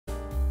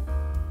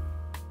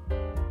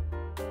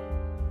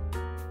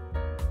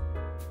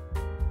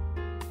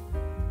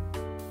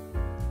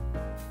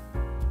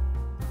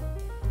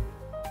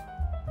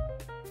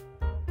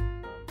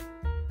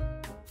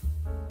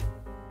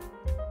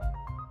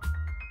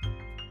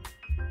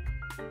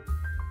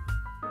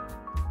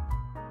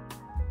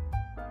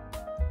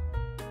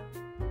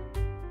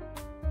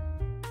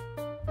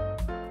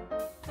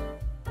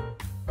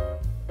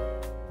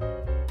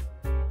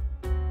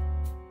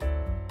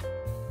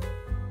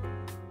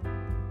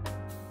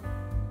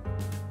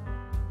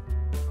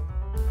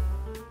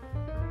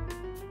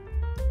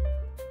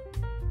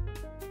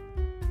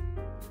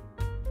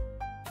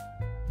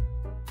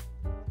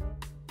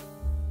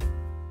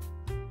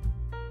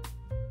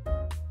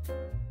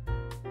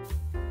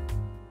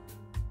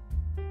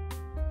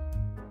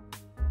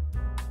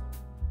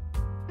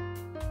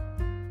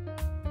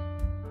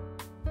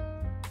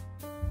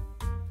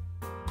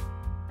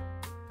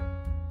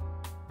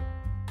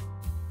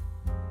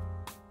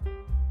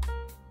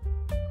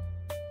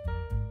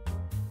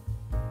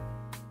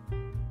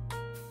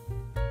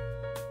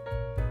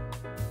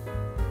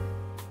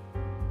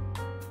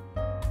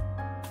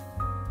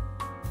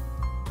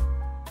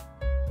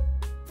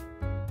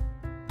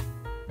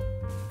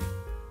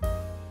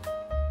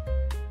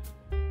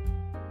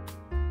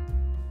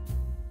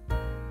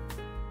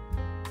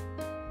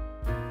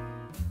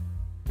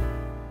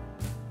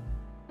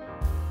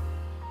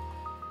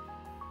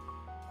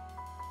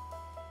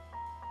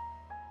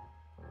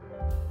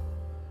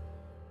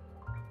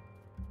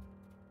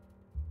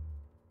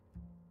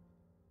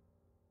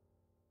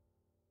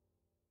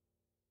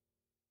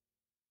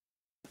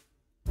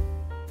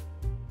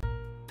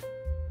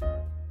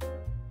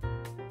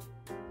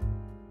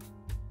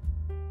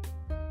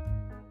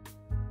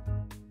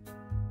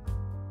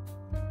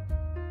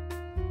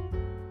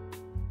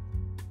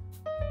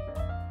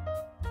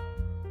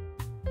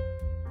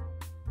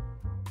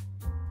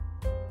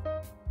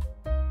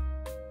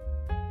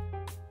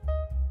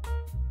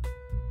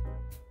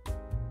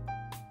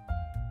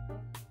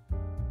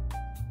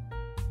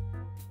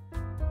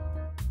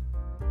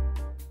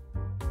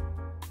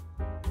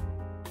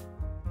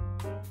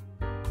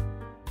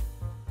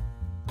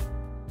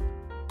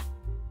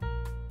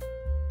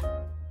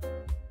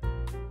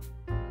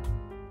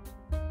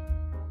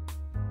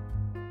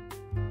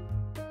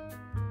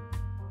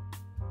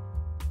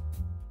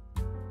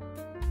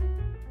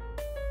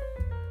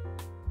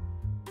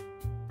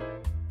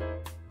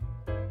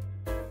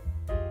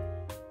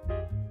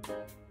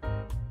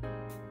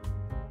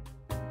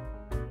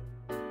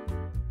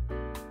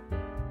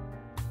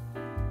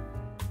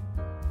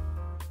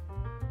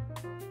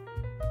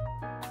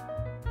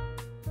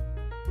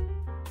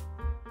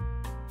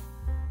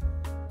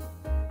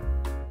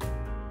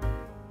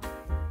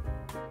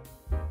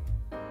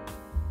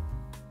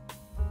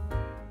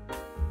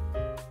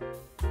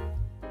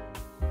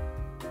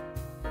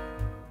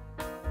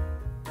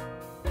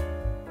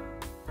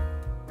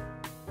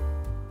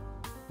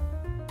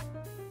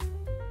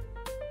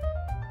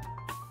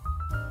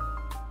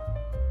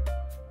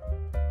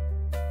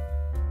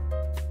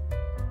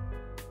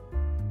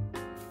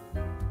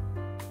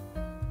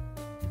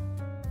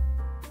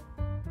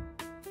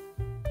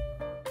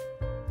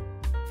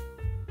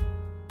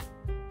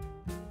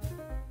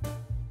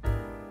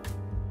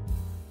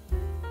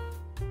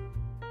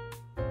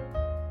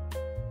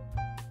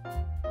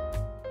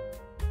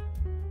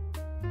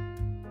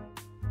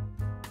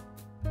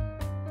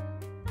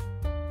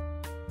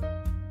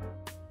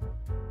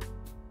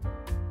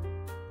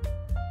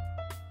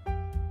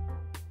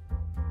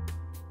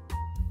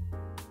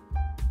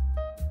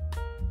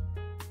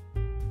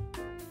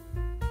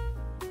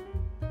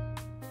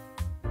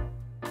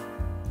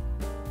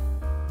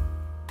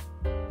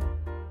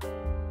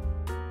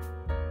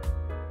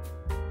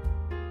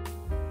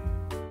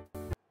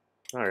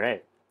All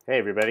right. Hey,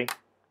 everybody.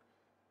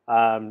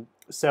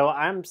 So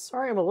I'm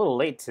sorry I'm a little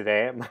late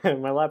today.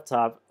 My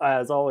laptop,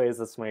 as always,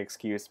 that's my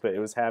excuse, but it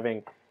was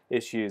having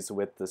issues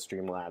with the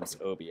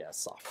Streamlabs OBS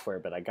software,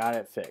 but I got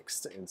it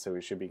fixed, and so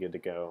we should be good to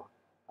go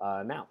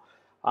now.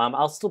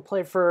 I'll still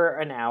play for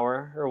an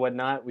hour or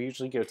whatnot. We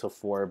usually go till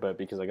 4, but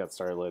because I got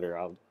started later,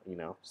 I'll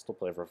still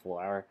play for a full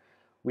hour.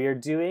 We are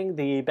doing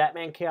the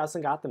Batman Chaos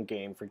and Gotham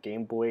game for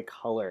Game Boy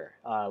Color.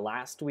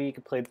 Last week,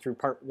 I played through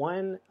part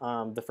 1,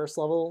 the first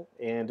level,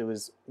 and it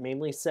was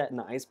mainly set in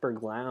the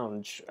Iceberg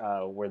Lounge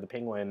where the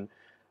Penguin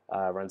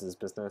runs his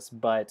business,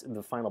 but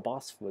the final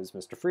boss was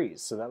Mr.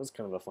 Freeze, so that was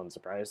kind of a fun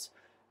surprise.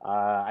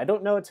 I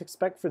don't know what to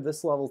expect for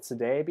this level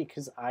today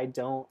because I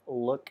don't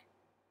look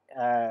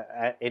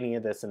at any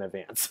of this in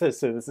advance.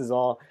 So this is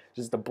all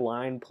just a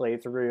blind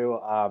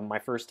playthrough. My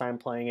first time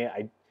playing it,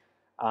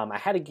 I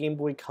had a Game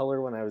Boy Color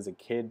when I was a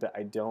kid, but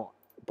I don't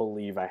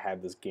believe I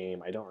had this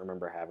game. I don't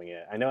remember having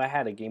it. I know I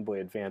had a Game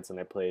Boy Advance and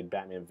I played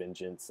Batman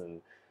Vengeance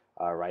and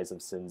Rise of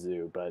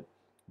Sinzu,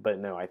 but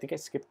no, I think I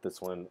skipped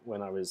this one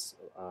when I was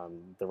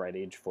the right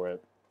age for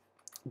it.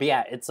 But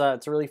yeah, it's a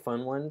really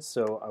fun one,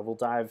 so I will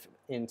dive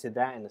into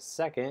that in a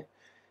second.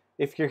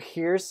 If you're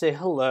here, say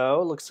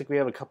hello. Looks like we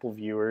have a couple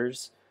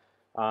viewers.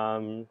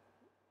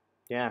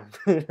 Yeah,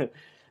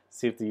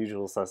 see if the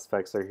usual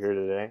suspects are here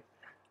today.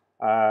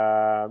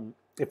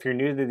 If you're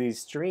new to these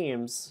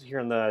streams here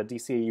on the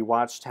DCAU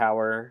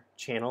Watchtower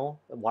channel,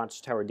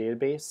 Watchtower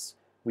database,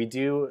 we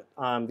do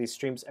these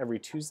streams every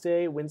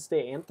Tuesday,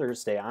 Wednesday, and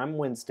Thursday. I'm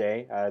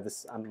Wednesday.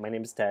 My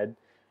name is Ted,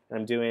 and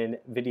I'm doing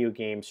video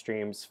game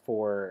streams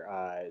for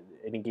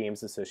any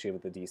games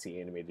associated with the DC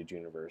animated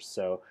universe.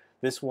 So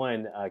this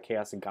one,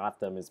 Chaos and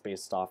Gotham, is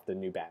based off the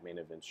new Batman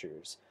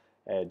Adventures.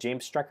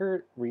 James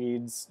Strecker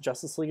reads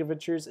Justice League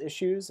Adventures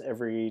issues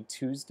every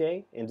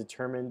Tuesday and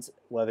determines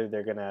whether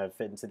they're going to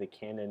fit into the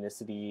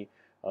canonicity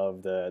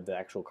of the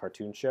actual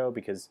cartoon show,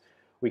 because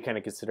we kind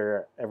of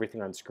consider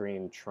everything on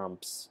screen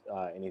trumps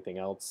anything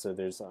else. So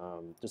there's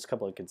a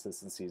couple of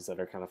consistencies that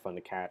are kind of fun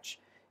to catch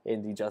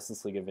in the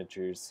Justice League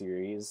Adventures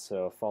series.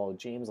 So follow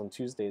James on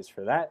Tuesdays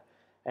for that.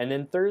 And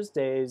then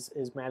Thursdays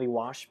is Maddie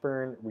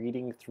Washburn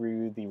reading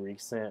through the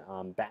recent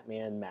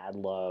Batman Mad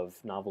Love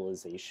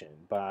novelization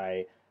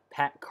by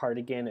Pat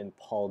Cardigan and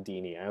Paul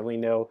Dini. I only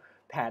know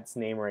Pat's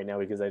name right now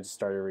because I just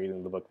started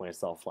reading the book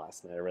myself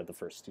last night. I read the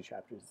first 2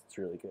 chapters. It's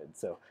really good.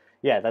 So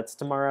yeah, that's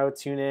tomorrow.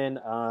 Tune in.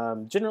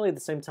 Generally at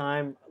the same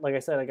time. Like I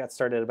said, I got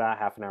started about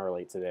half an hour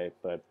late today,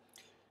 but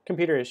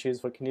computer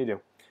issues, what can you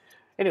do?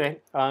 Anyway,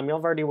 y'all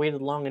have already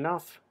waited long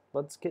enough.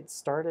 Let's get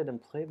started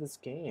and play this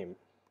game.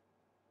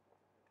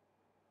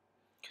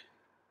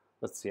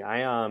 Let's see.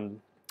 I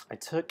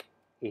took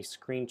a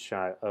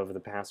screenshot of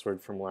the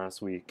password from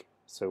last week.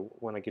 So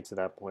when I get to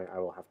that point, I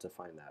will have to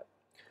find that.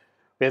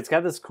 But it's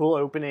got this cool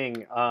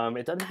opening.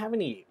 It doesn't have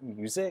any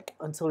music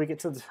until we get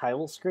to the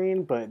title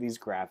screen, but these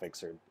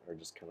graphics are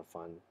just kind of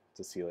fun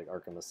to see, like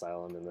Arkham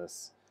Asylum in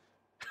this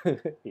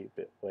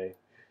 8-bit way.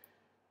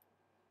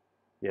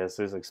 Yeah,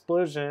 so there's an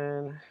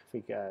explosion.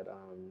 We got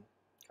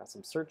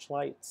some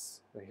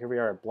searchlights. Here we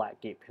are at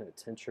Blackgate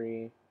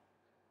Penitentiary.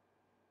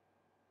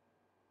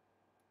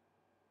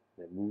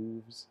 It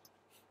moves.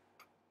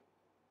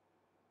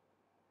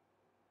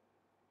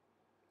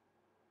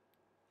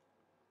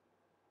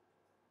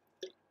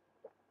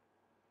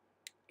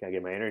 Gotta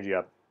get my energy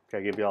up.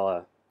 Gotta give y'all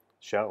a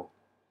show.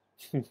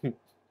 The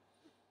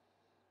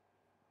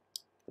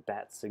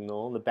Bat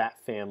Signal, the Bat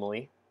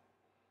Family,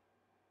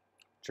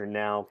 which are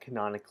now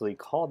canonically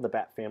called the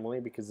Bat Family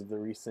because of the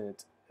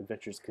recent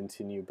Adventures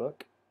Continue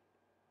book.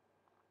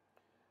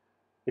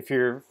 If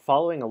you're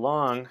following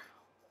along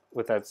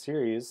with that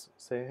series,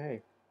 say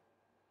hey.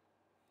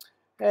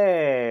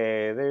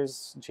 Hey,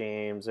 there's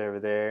James over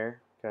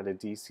there. Got a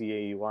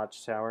DCAU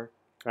Watchtower.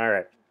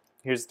 Alright,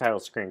 here's the title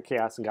screen,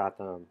 Chaos and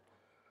Gotham.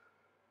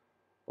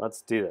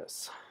 Let's do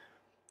this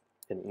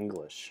in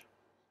English.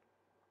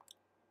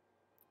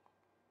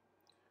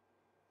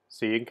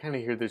 So you can kind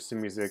of hear there's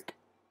some music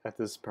at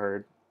this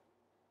part,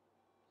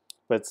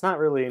 but it's not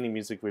really any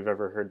music we've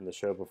ever heard in the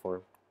show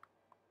before.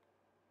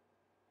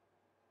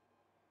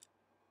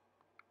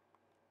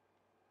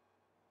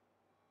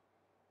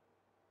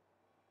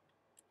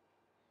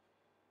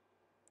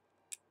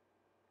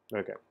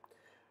 Okay.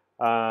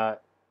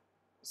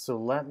 So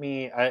let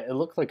me, it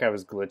looked like I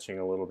was glitching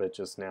a little bit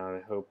just now, and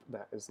I hope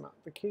that is not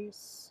the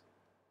case.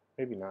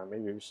 Maybe not,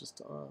 maybe it was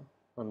just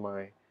on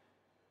my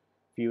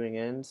viewing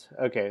end.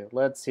 Okay,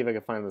 let's see if I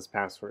can find this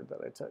password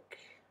that I took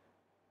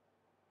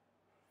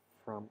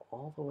from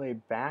all the way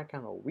back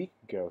on a week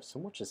ago. So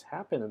much has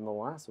happened in the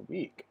last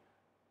week.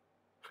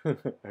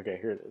 Okay,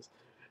 here it is.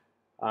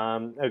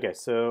 Okay,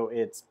 so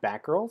it's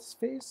Batgirl's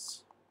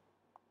face,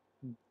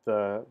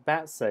 the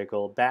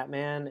Batcycle,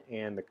 Batman,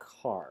 and the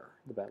car,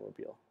 the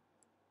Batmobile.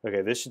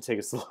 Okay, this should take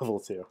us to level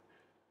 2.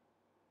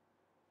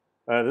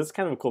 This is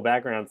kind of a cool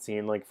background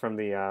scene, like from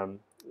the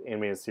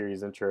animated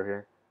series intro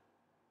here.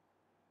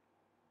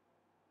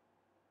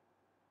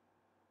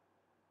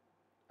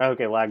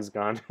 Okay, lag's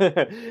gone.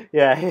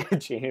 Yeah, hey,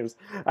 James.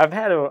 I've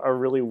had a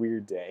really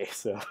weird day,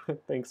 so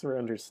thanks for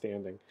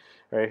understanding.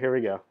 All right, here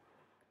we go.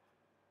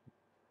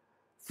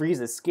 Freeze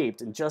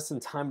escaped and just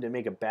in time to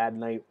make a bad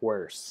night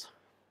worse.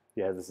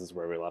 Yeah, this is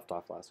where we left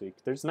off last week.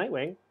 There's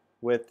Nightwing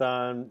with,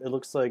 it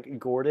looks like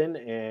Gordon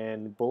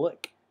and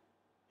Bullock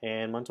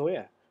and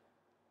Montoya.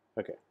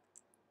 Okay.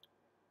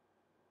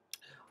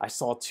 I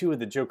saw two of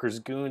the Joker's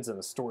goons in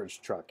a storage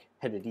truck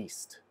headed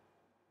east.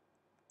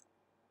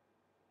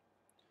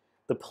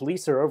 The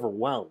police are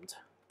overwhelmed.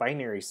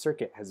 Binary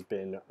Circuit has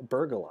been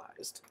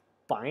burglarized.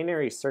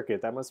 Binary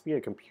Circuit, that must be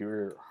a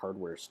computer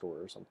hardware store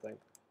or something.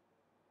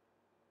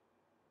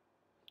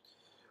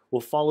 We'll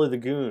follow the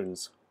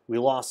goons. We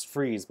lost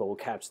Freeze, but we'll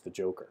catch the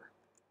Joker.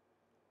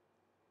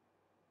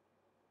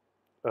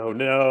 Oh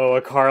no,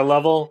 a car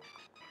level?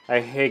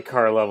 I hate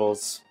car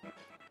levels.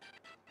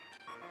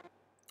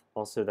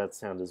 Also, that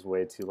sound is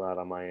way too loud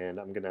on my end.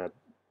 I'm gonna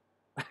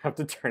have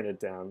to turn it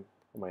down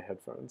on my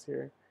headphones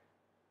here.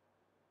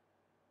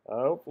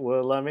 Oh,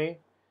 will it let me?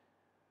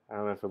 I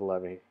don't know if it'll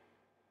let me.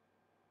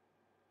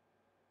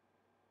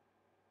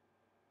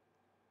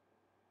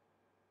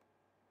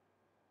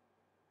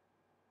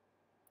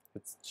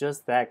 It's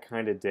just that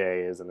kind of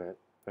day, isn't it?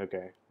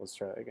 Okay, let's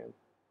try it again.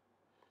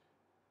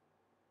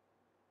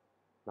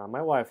 Not my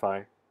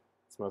Wi-Fi.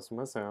 It's most of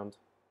my sound.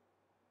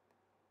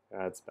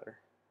 That's better.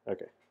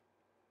 Okay.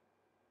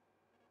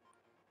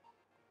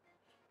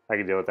 I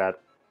can deal with that.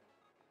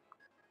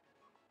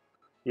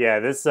 Yeah,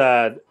 this,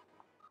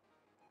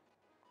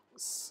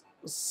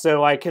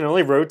 so I can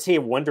only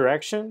rotate one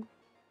direction?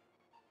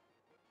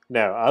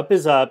 No, up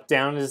is up,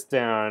 down is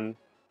down,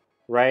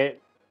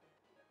 right?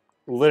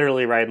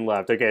 Literally right and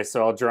left. Okay,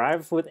 so I'll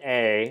drive with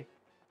A.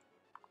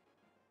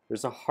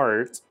 There's a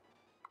heart.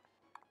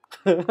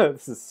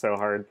 This is so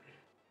hard.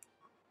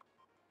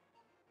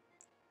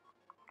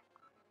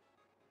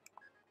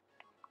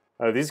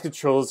 Oh, these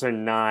controls are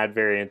not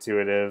very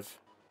intuitive.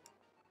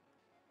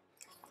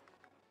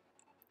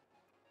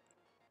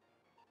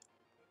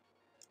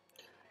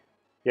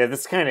 Yeah,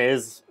 this kind of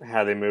is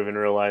how they move in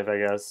real life, I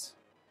guess.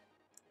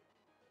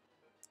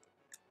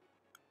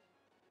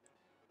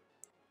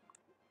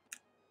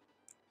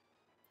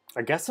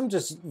 I guess I'm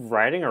just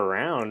riding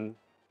around.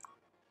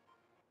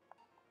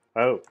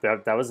 Oh,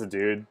 that was a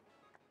dude.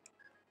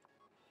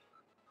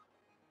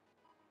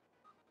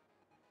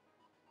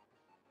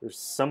 There's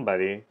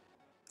somebody.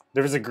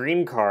 There was a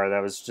green car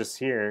that was just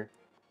here.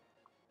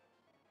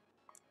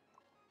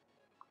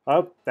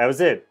 Oh, that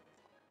was it.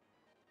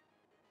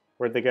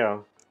 Where'd they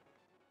go?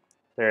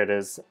 There it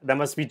is. That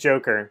must be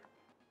Joker.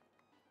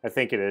 I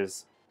think it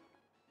is.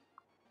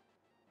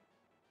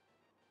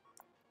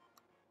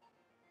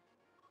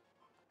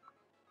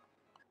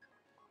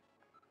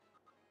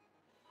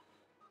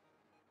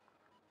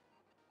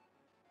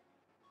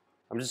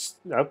 I'm just...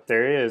 Oh,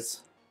 there he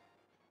is.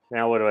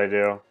 Now what do I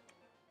do?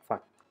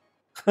 Fuck.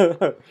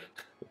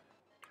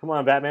 Come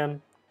on,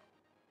 Batman.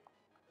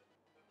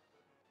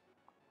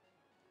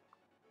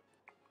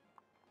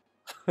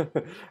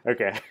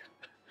 Okay.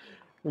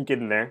 I'm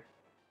getting there.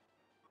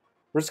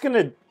 We're just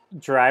gonna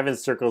drive in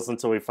circles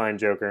until we find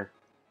Joker.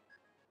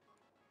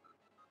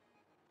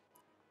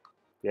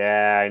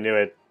 Yeah, I knew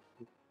it.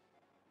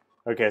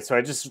 Okay, so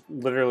I just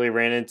literally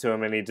ran into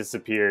him and he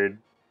disappeared.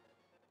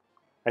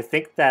 I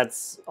think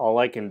that's all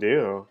I can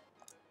do.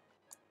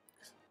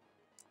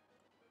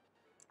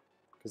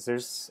 Because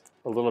there's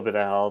a little bit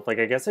of health. Like,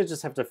 I guess I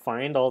just have to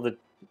find all the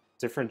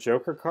different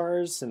Joker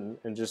cars and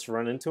just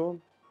run into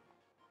them.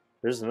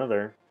 There's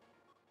another.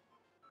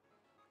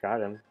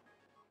 Got him.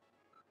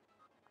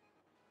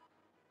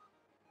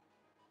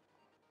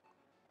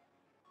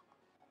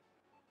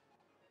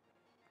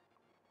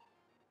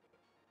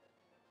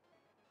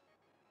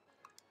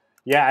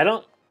 Yeah, I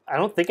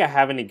don't think I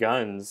have any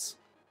guns.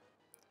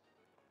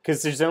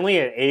 Because there's only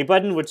an A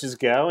button, which is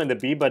go, and the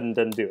B button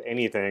doesn't do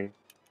anything.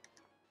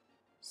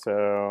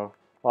 So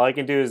all I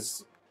can do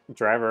is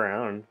drive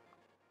around.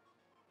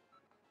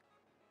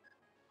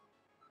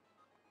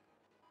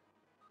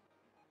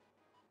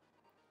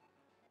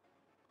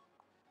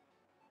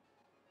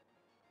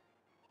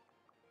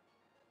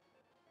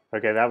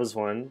 Okay, that was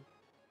one.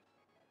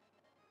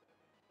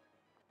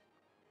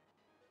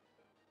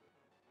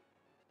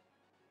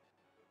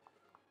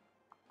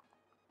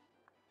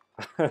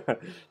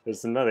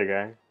 There's another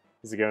guy.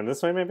 Is he going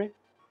this way, maybe?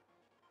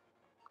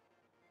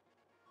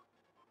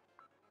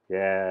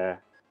 Yeah.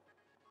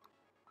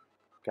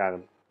 Got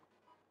him.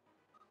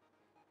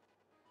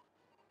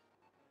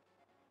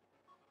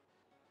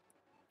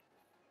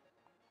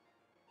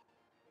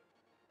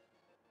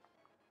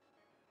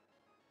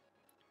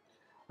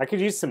 I could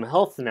use some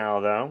health now,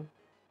 though.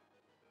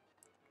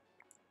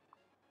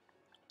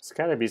 There's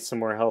gotta be some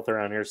more health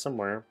around here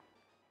somewhere.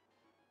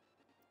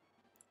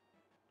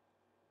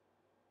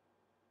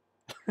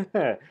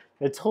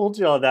 I told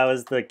y'all that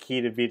was the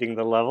key to beating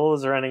the level,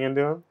 is running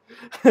into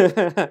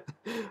him.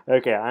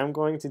 Okay, I'm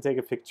going to take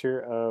a picture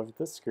of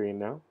the screen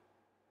now.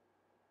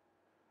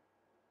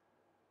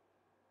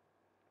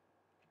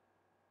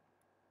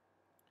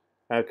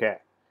 Okay.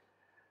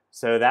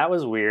 So that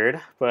was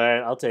weird,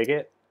 but I'll take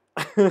it.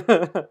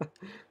 All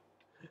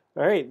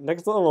right,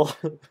 next level.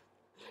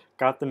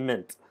 Got the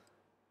mint.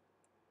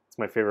 It's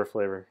my favorite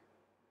flavor.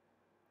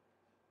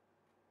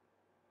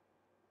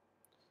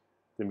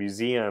 The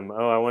museum.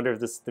 Oh, I wonder if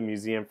this is the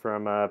museum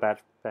from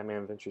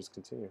Batman Adventures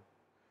Continue.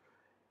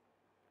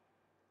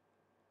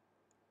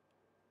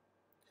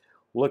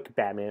 Look,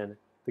 Batman,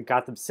 the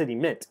Gotham City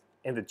Mint,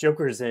 and the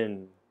Joker's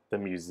in the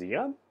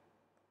museum?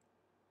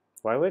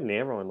 Why wouldn't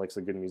everyone likes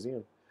a good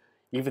museum?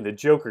 Even the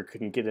Joker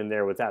couldn't get in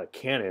there without a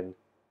cannon.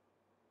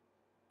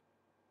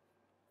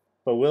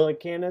 But will it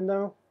cannon,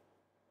 though?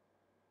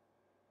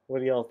 What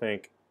do y'all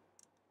think?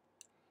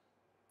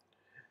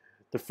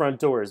 The front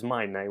door is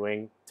mine,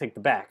 Nightwing. Take the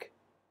back.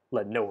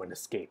 Let no one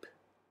escape.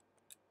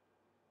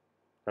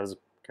 That was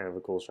kind of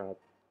a cool shot.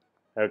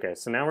 Okay,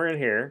 so now we're in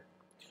here.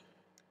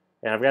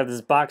 And I've got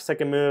this box I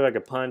can move, I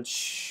can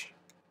punch.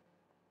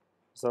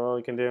 Is that all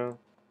I can do?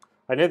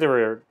 I knew there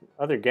were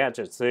other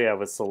gadgets. So yeah,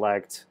 with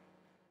select.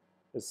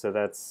 So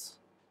that's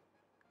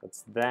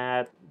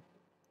that.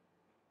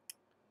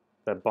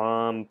 The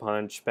bomb,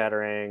 punch,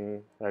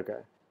 batarang. Okay.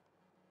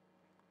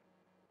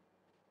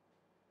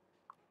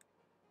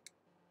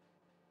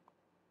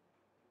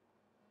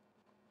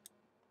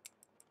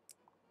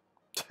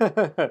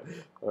 Well,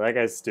 that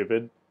guy's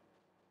stupid.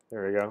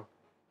 There we go.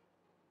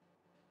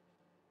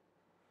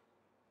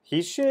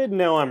 He should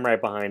know I'm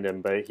right behind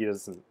him, but he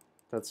doesn't.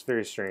 That's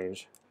very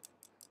strange.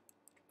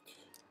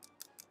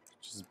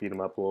 Just beat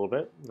him up a little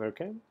bit.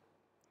 Okay.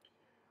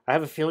 I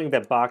have a feeling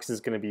that box is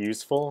going to be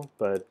useful,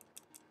 but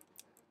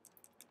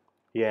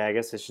yeah, I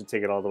guess I should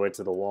take it all the way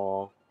to the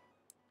wall.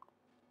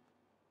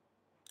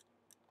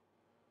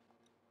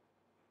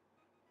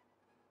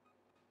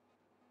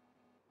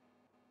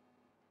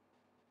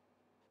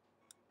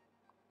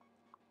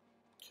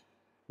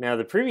 Now,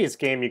 the previous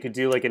game, you could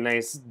do like a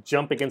nice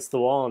jump against the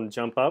wall and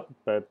jump up,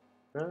 but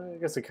I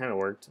guess it kind of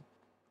worked.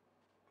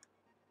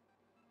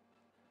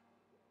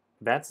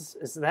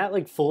 Is that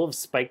like full of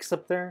spikes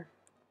up there?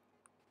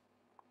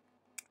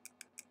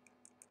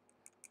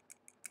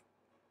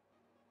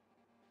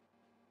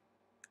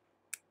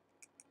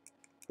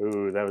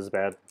 Ooh, that was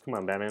bad. Come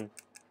on, Batman.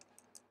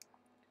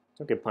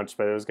 Don't get punched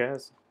by those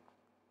guys.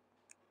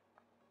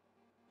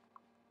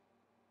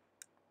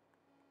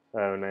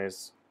 Oh,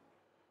 nice.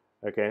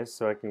 Okay,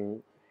 so I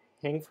can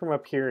hang from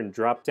up here and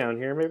drop down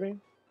here, maybe? I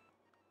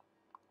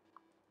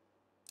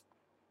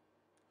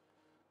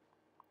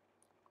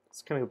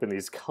was kind of hoping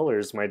these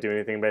colors might do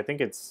anything, but I think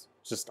it's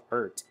just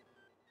art.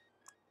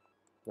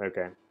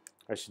 Okay,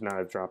 I should not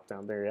have dropped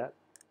down there yet.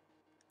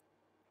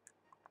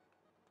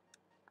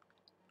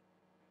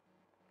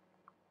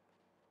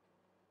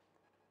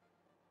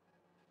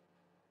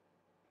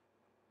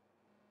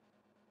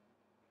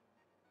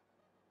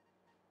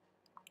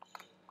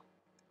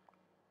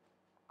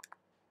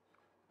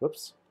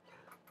 Whoops.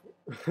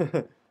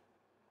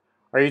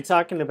 Are you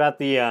talking about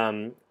the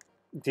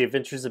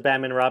Adventures of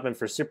Batman and Robin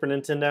for Super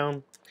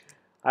Nintendo?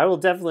 I will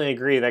definitely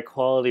agree that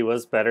quality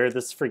was better.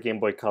 This is for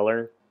Game Boy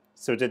Color,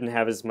 so it didn't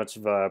have as much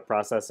of a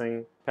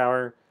processing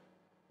power.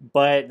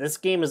 But this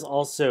game is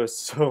also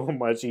so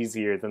much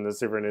easier than the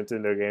Super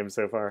Nintendo game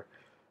so far.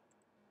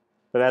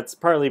 But that's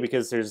partly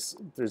because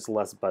there's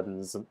less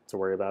buttons to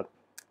worry about.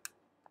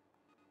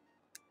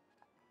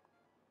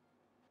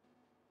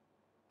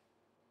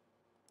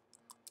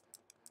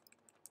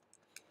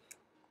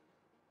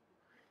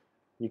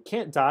 You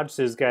can't dodge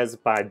those guys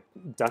by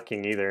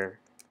ducking either.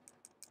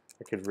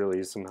 I could really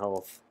use some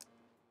health.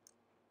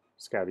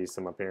 There's gotta be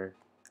some up here.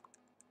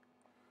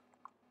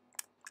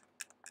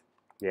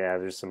 Yeah,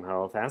 there's some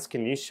health. Ask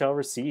and you shall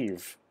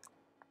receive.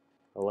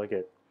 I like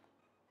it.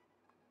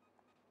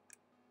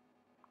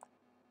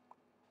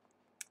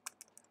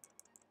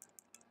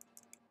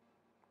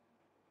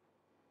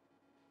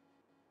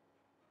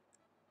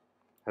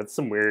 That's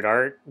some weird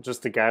art.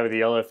 Just a guy with a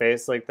yellow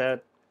face like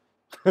that.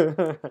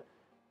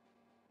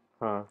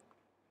 Huh.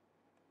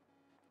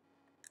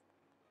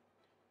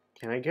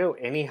 Can I go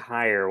any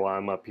higher while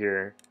I'm up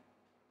here?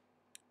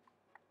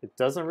 It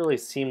doesn't really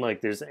seem like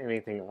there's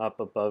anything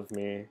up above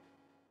me.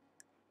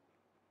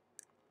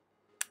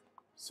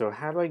 So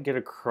how do I get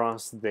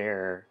across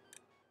there?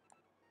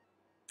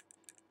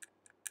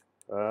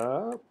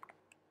 I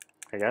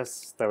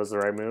guess that was the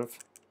right move.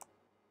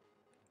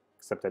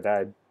 Except I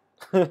died.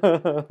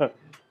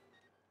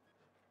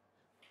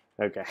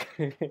 Okay.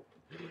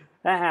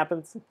 That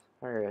happens.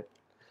 Alright.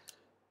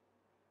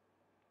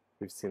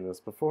 We've seen this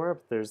before,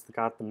 but there's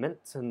got the mint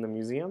in the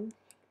museum.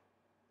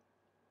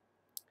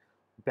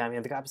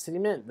 Batman the Gotham City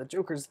Mint. The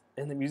Joker's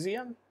in the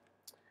museum.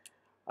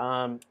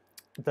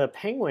 The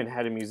Penguin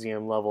had a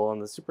museum level on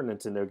the Super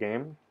Nintendo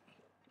game.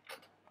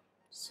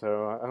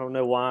 So I don't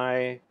know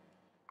why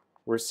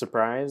we're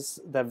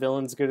surprised that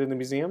villains go to the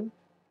museum.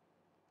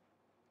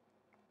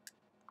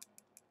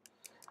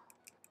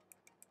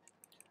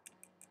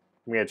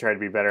 I'm going to try to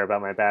be better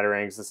about my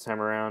batarangs this time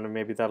around, and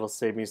maybe that'll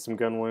save me some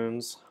gun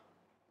wounds.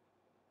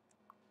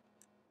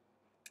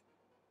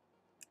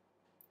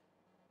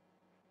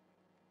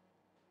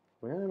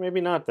 Well, maybe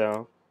not,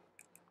 though.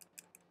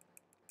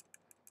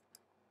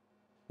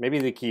 Maybe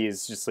the key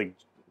is just like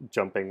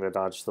jumping to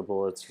dodge the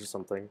bullets or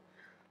something.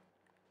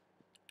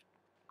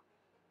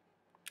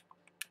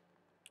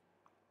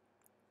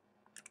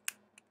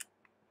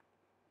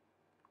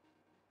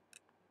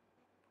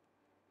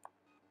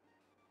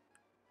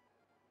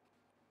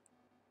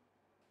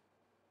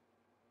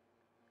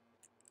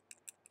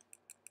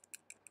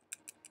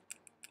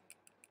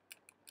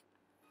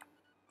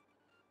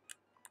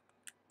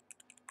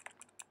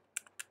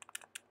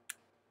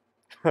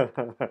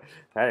 That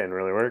didn't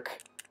really work.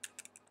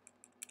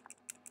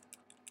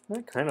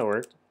 That kind of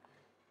worked.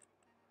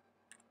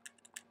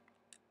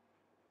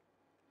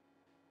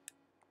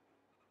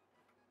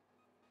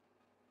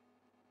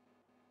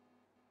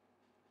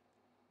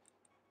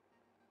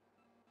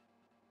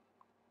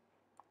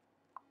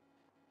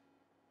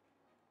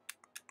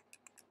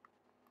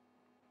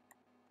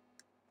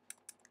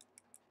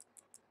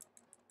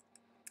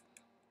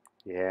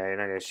 Yeah, you're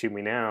not gonna shoot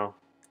me now.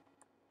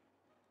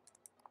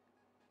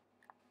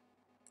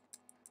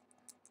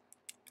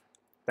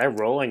 That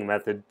rolling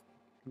method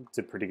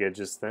did pretty good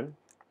just then.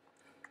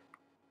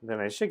 Then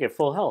I should get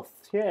full health.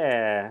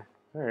 Yeah.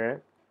 Alright.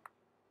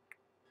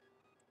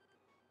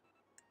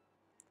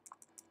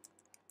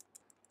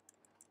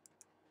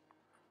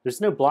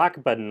 There's no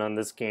block button on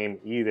this game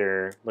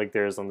either, like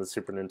there is on the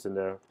Super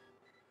Nintendo.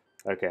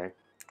 Okay.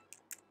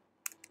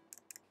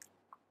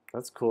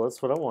 That's cool.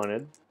 That's what I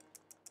wanted.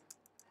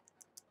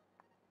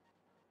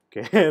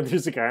 Okay,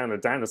 there's a guy on a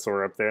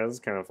dinosaur up there. That's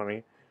kind of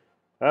funny.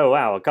 Oh,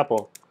 wow, a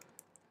couple.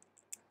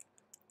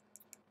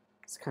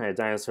 It's kind of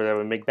dinosaur that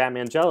would make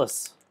Batman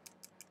jealous.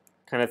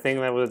 Kind of thing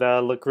that would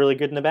look really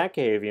good in the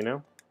Batcave, you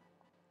know?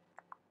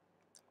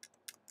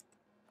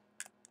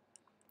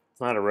 It's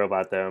not a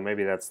robot, though.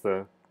 Maybe that's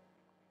the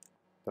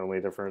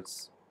only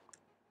difference.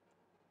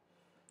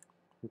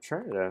 I'm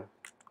trying to...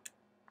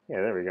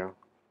 Yeah, there we go.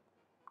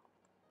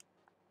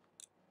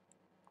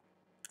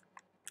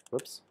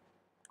 Whoops.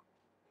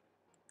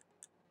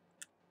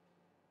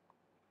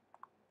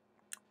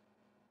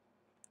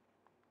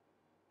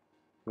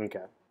 Okay.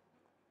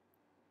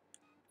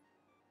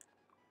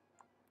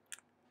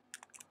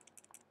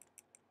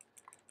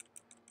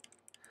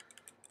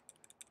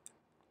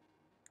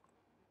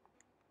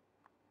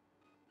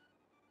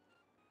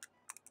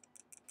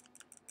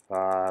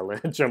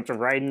 Jumped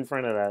right in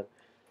front of that.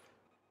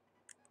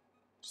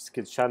 Just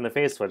get shot in the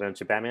face, why don't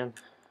you, Batman?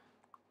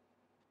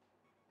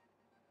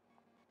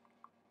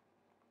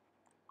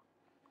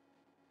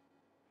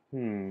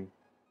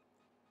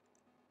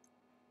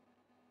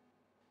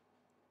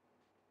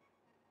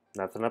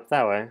 Nothing up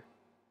that way.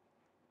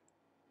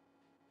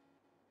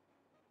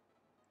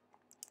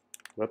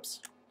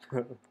 Whoops.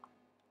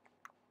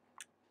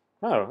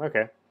 Oh,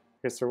 okay.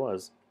 Guess there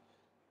was.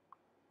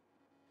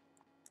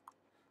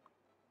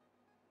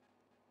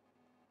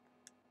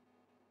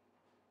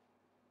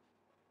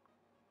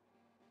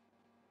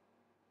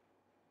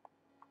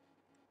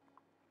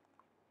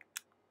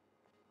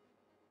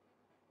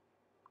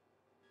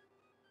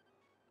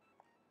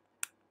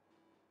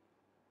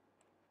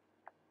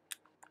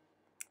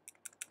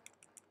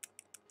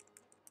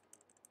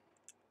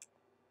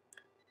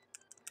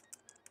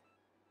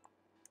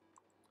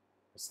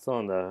 Still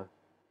on the...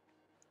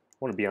 I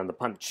want to be on the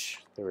punch.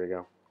 There we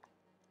go.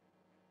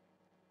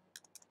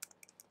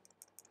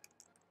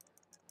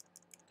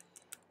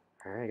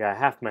 Alright, I got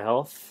half my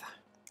health.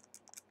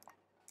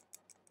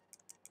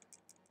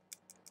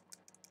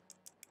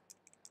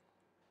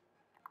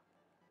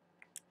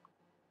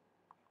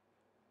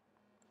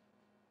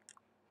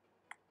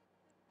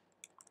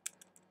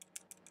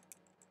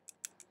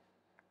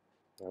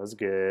 That was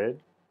good.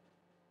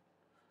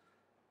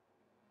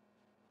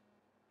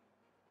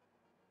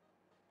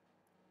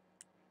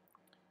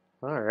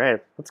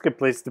 Alright, that's a good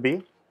place to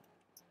be.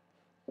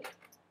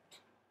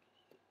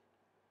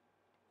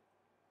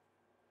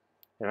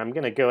 And I'm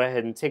going to go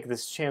ahead and take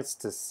this chance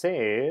to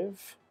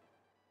save.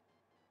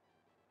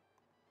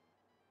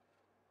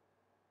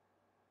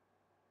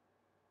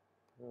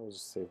 I'll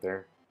just save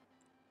there.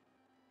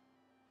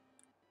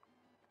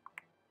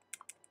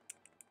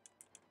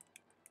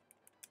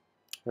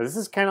 Now, this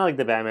is kind of like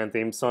the Batman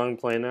theme song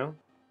playing now.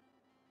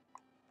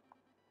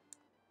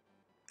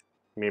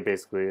 I mean, it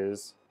basically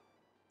is.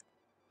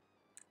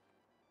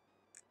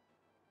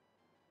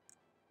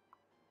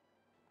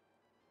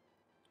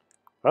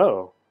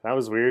 Oh, that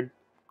was weird.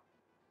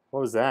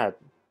 What was that?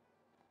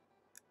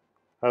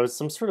 Oh, it's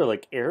some sort of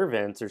like air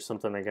vent or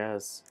something, I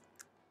guess.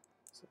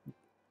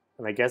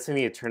 And I guess I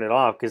need to turn it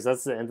off because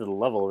that's the end of the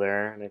level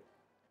there. And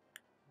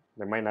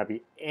there might not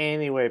be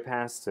any way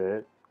past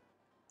it.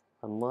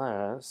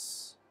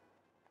 Unless...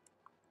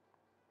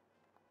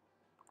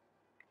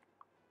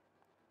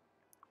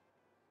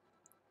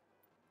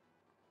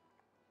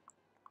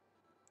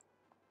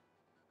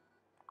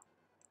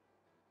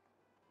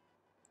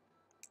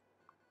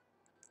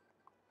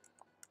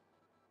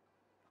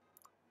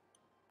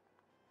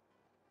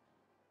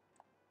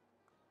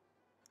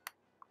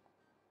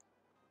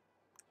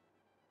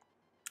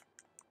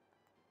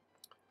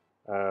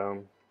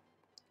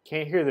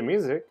 can't hear the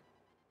music.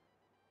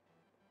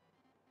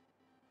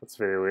 That's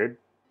very weird.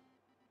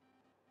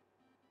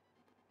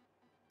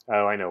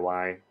 Oh, I know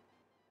why.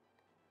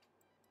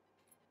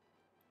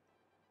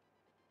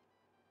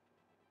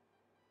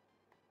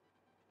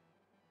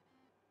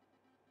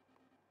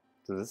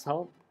 Does this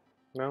help?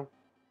 No?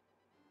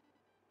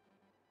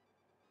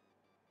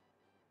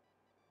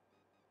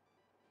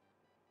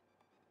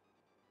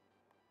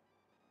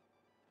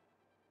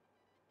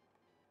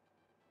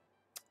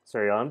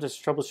 Sorry, y'all, I'm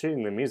just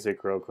troubleshooting the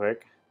music real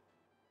quick.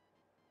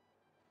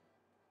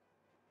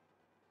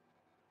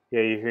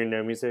 Yeah, you hear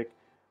no music?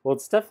 Well,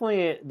 it's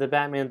definitely the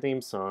Batman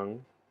theme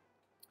song.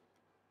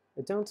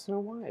 I don't know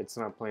why it's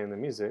not playing the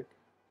music.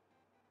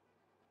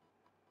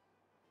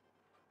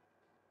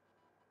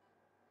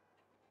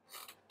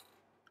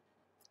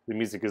 The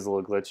music is a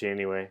little glitchy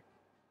anyway.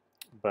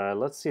 But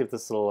let's see if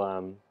this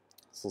will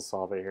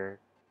solve it here.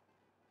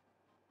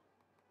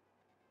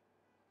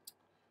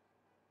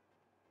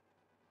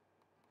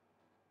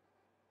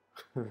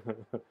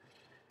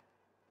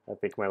 I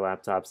think my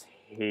laptop's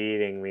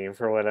hating me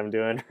for what I'm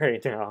doing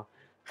right now.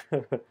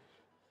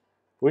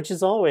 Which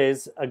is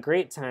always a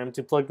great time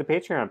to plug the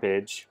Patreon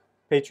page.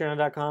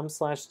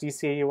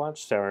 Patreon.com/DCAU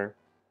Watchtower.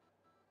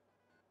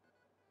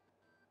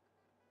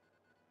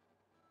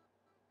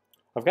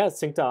 I've got it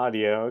synced to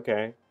audio,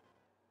 okay.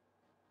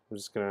 I'm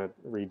just gonna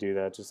redo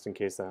that just in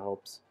case that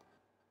helps.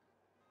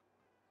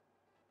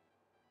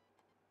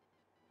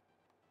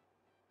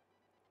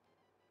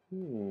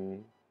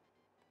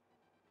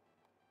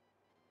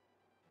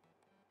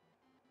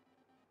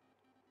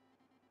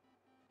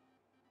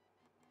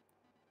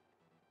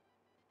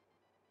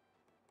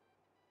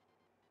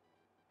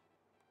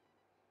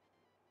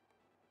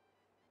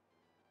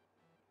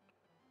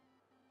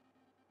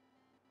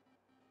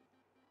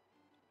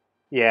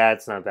 Yeah,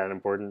 it's not that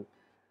important.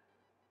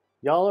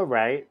 Y'all are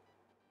right,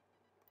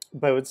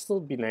 but it would still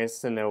be nice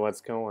to know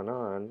what's going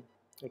on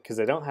because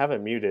I don't have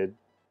it muted,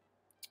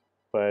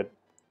 but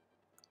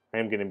I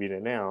am gonna mute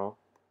it now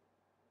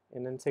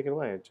and then take it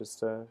away. It's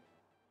just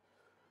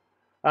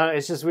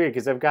weird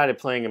because I've got it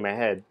playing in my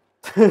head.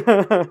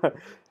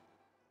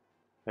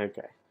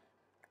 Okay.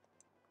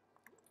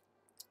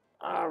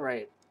 All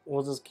right.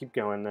 We'll just keep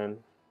going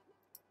then.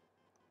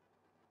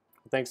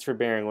 Thanks for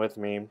bearing with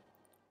me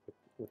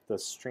with the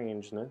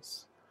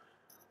strangeness.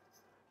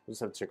 I'll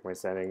just have to check my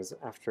settings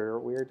after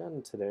we are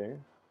done today.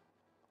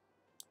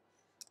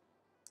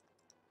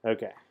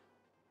 Okay.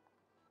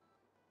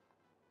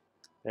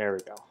 There we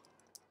go.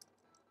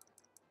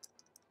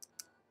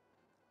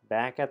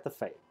 Back at the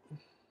fight.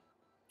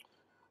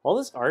 All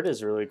this art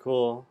is really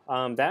cool.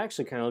 That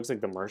actually kind of looks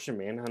like the Martian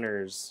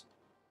Manhunter's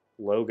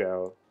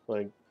logo.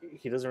 Like,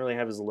 he doesn't really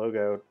have his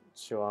logo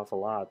show off a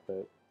lot,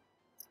 but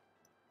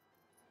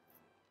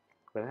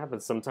it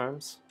happens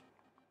sometimes.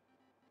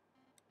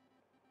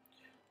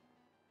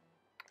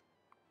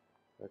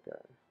 Okay.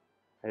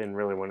 I didn't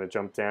really want to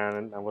jump down,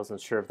 and I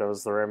wasn't sure if that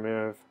was the right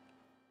move.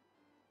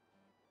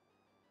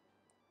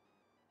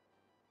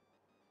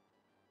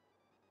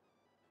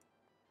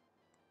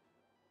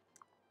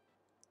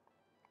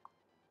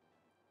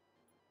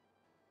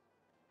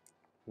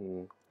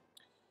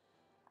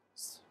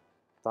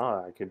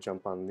 Thought I could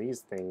jump on these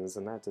things,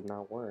 and that did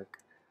not work.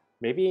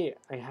 Maybe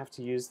I have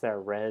to use that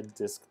red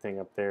disc thing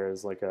up there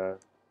as like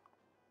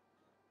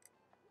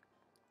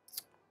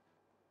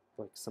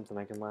something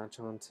I can latch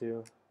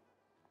onto.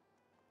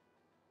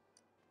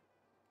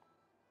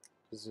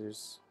 Because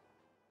there's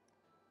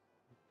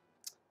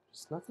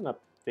nothing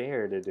up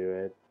there to do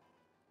it.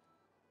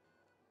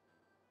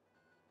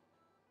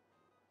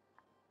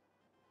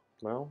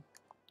 Well,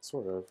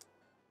 sort of.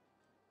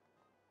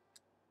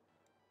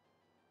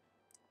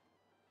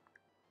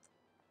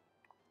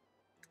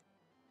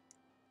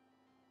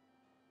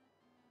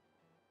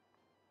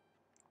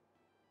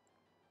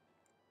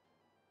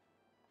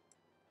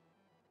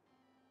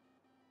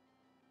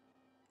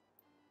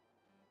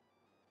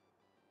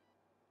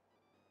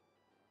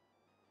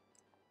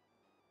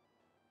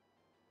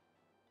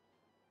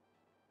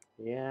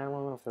 Yeah, I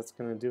don't know if that's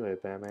gonna do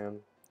it, Batman.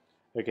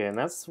 Okay, and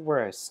that's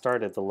where I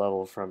started the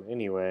level from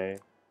anyway.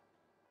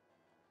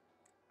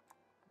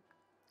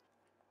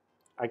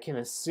 I can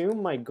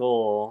assume my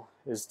goal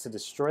is to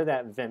destroy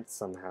that vent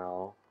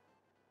somehow,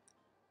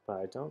 but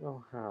I don't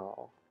know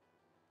how.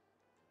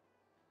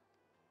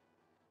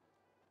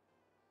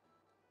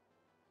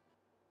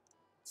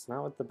 It's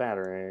not with the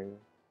batarang.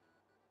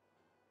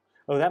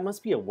 Oh, that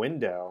must be a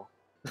window.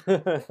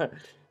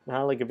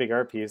 Not like a big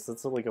art piece.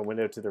 That's like a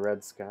window to the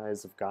red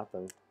skies of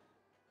Gotham.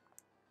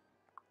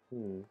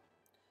 Maybe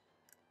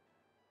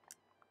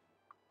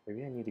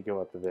I need to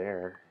go up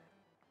there.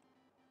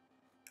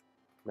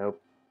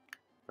 Nope.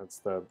 That's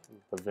the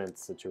vent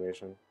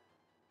situation.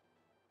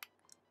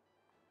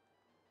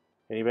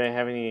 Anybody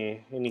have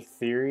any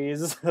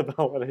theories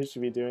about what I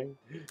should be doing?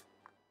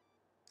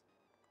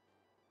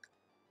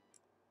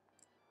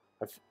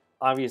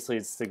 Obviously,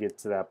 it's to get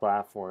to that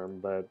platform,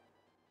 but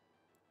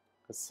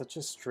it's such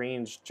a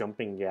strange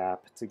jumping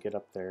gap to get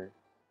up there.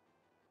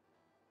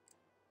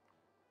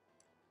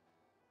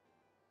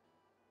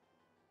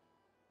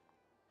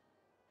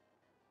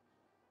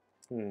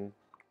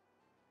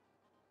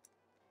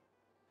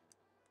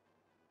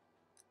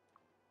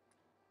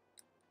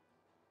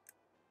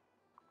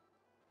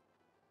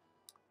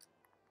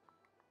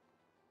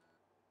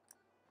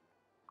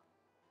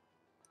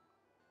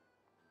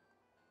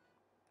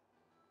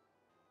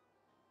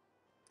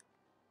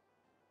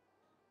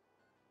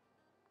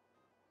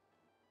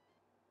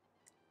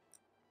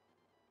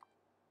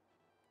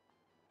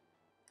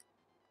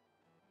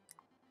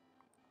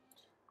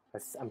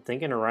 I'm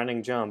thinking a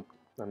running jump.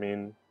 I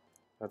mean,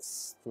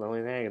 that's the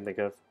only thing I can think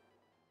of.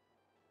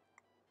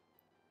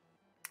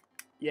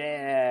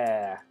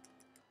 Yeah!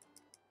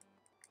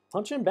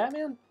 Punch in,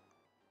 Batman?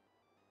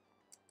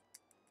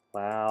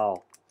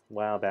 Wow.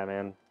 Wow,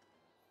 Batman.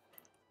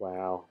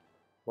 Wow.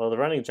 Well, the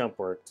running jump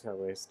worked, at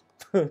least.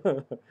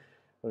 Let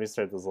me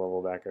start this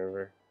level back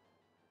over.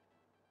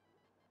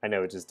 I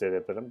know it just did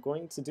it, but I'm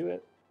going to do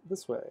it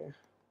this way.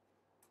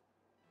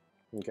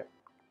 Okay.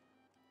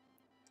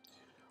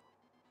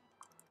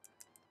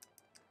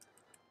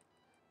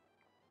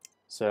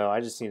 So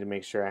I just need to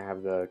make sure I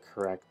have the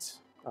correct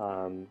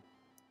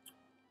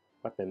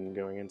weapon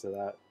going into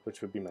that,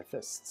 which would be my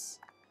fists.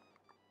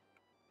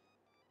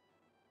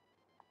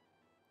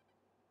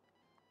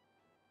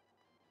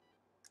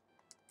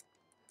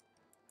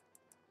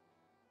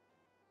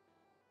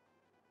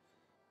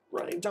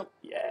 Running jump,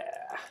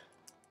 yeah.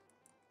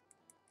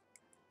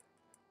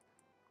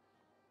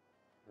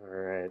 All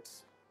right.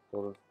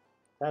 Well,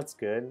 that's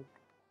good.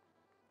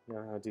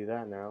 Know how to do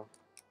that now.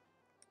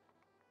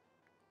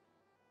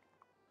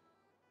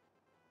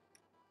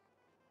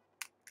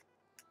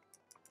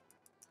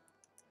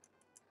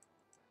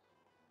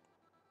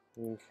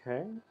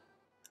 Okay.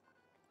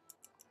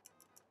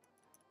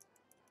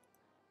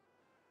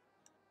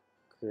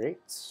 Great.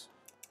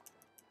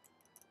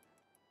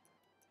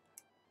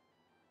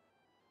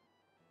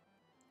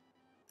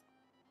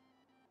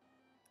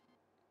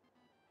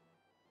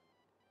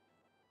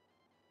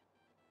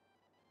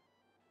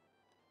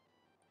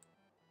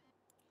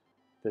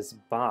 This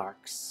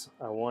box,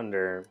 I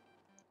wonder,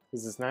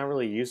 because it's not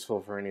really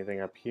useful for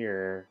anything up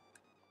here.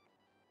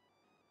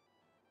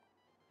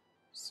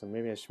 So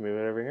maybe I should move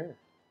it over here.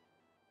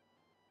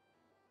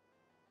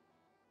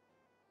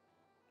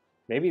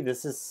 Maybe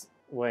this is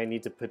what I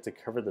need to put to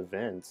cover the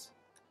vent.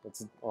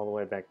 It's all the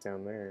way back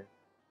down there.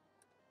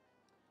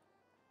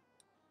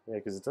 Yeah,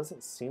 because it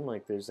doesn't seem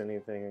like there's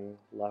anything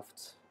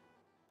left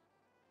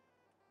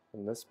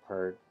in this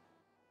part.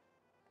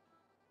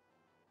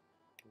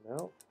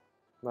 No,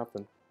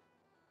 nothing.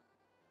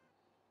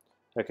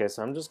 Okay,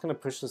 so I'm just going to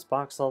push this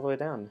box all the way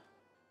down.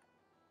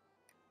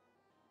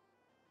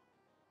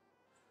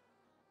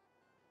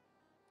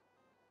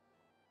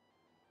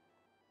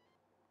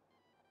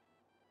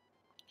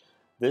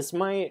 This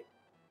might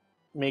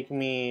make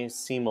me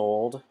seem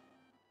old,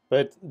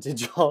 but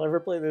did y'all ever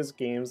play those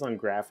games on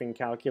graphing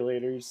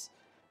calculators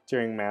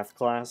during math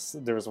class?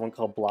 There was one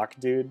called Block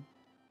Dude.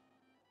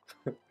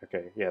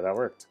 Okay, yeah, that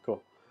worked.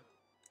 Cool.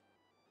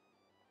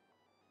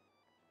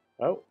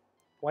 Oh,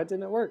 why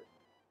didn't it work?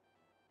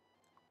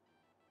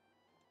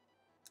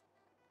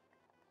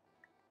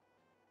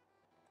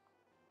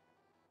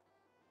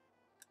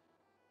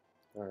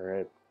 All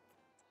right.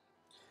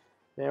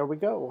 There we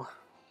go.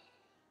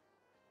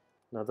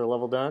 Another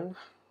level done.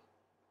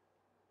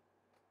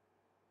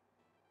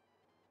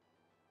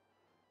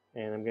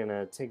 And I'm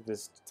gonna take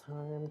this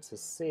time to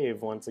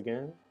save once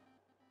again.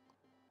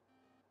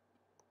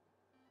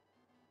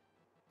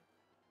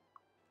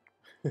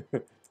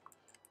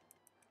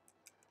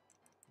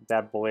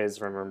 That boys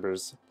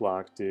remembers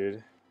Block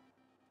Dude.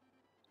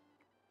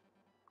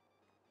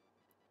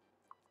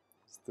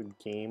 It's the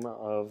game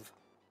of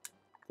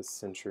the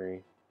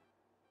century.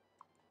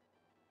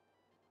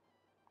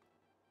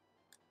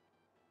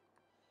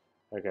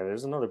 Okay,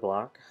 there's another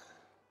block.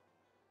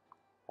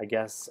 I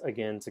guess,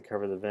 again, to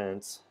cover the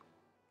vent.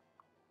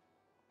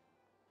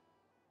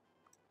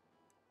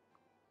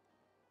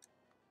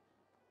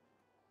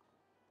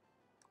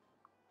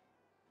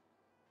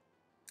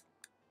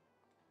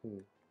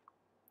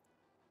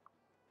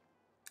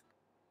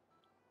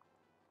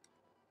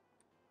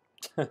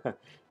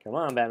 Come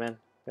on, Batman.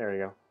 There we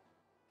go.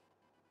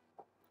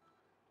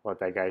 Let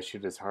that guy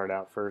shoot his heart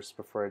out first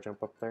before I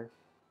jump up there.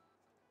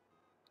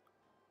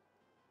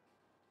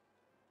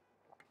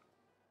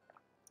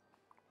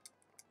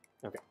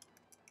 Okay.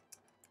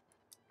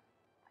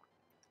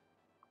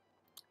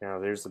 Now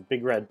there's a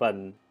big red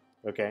button.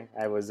 Okay,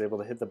 I was able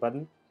to hit the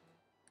button.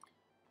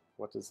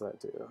 What does that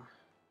do?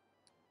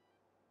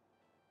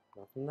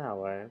 Nothing that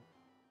way.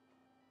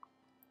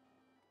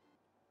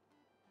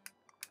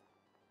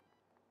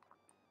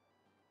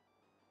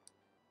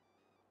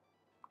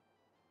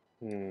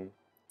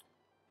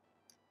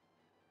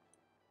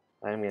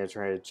 I'm going to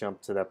try to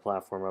jump to that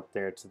platform up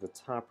there to the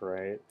top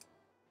right.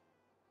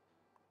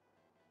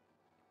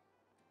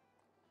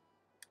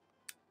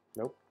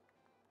 Nope.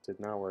 Did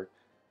not work.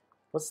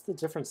 What's the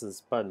difference of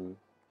this button?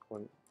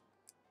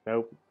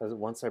 Nope.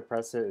 Once I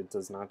press it, it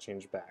does not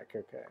change back.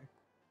 Okay.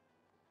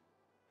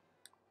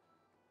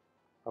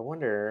 I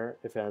wonder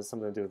if it has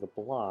something to do with the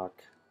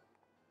block.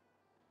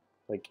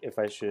 Like, if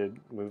I should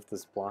move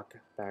this block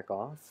back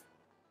off?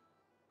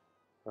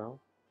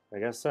 Well, I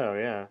guess so,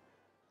 yeah.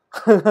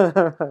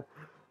 That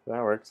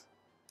worked.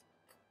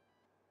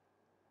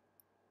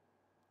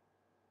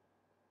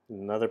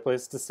 Another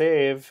place to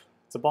save.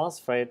 It's a boss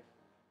fight.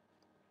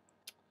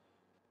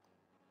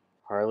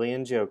 Harley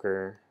and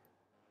Joker.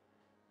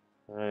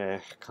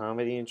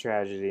 Comedy and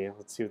tragedy.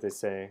 Let's see what they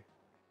say.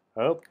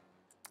 Oh,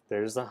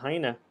 there's a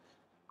hyena.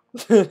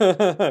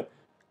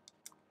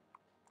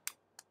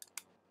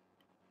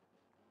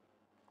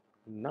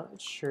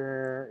 Not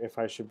sure if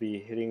I should be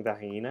hitting the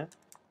hyena.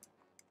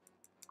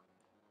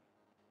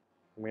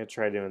 I'm gonna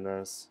try doing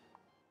this.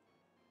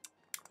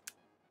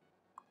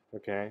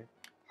 Okay.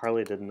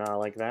 Harley did not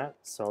like that,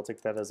 so I'll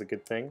take that as a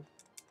good thing.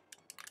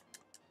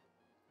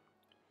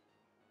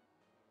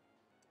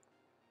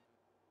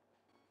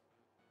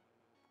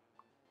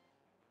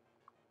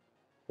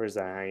 Where's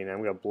that hyena? I'm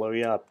gonna blow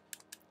you up.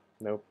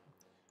 Nope.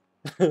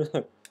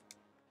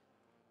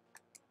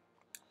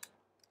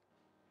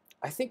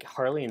 I think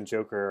Harley and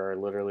Joker are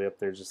literally up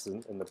there just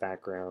in the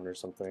background or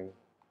something.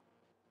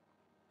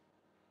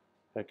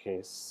 Okay,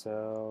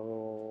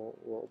 so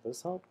will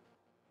this help?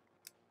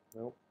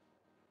 Nope.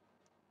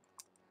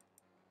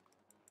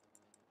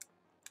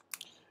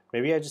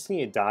 Maybe I just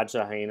need to dodge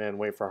the hyena and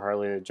wait for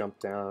Harley to jump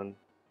down.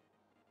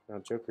 Now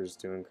Joker's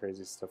doing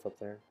crazy stuff up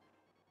there.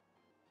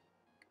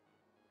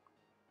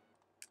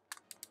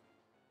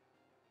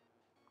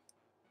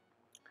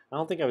 I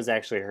don't think I was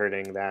actually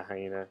hurting that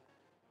hyena.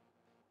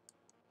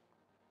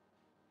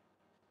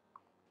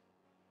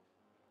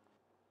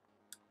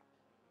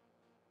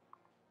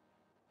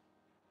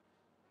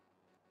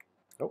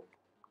 Oh,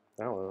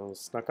 that one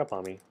snuck up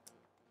on me.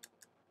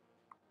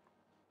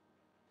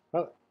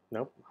 Oh,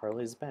 nope,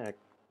 Harley's back.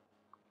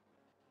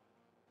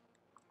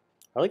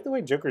 I like the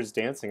way Joker's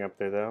dancing up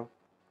there, though.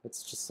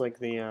 It's just like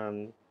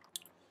the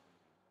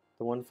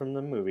one from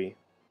the movie.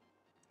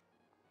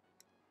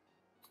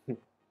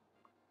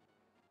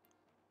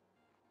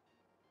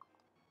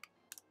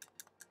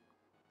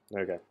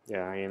 Okay,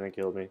 yeah, hyena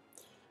killed me.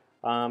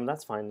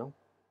 That's fine though.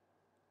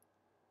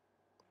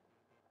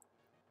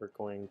 We're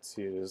going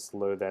to just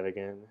load that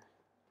again.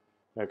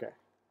 Okay.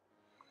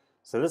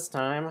 So this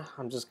time,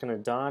 I'm just gonna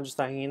dodge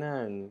the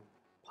hyena and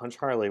punch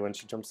Harley when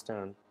she jumps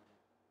down.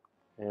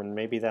 And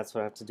maybe that's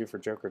what I have to do for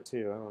Joker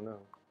too, I don't know.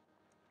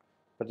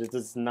 But it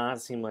does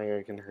not seem like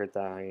I can hurt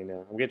that hyena.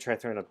 I'm gonna try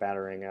throwing a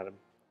batarang at him.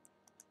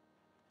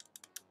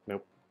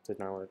 Nope, did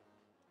not work.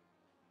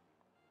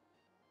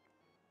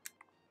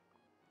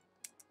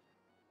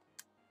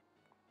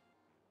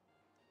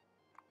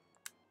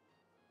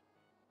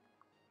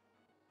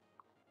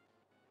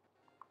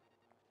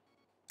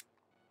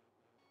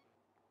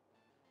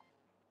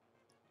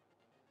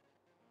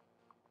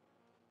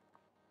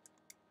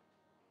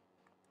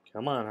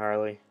 Come on,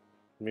 Harley.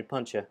 Let me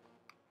punch you.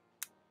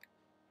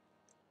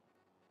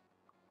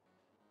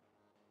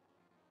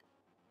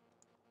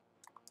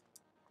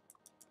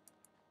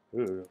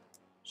 Ooh,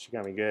 she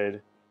got me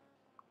good.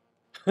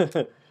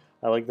 I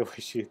like the way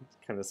she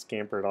kind of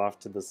scampered off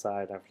to the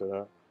side after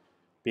that.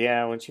 But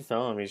yeah, when she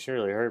fell on me, she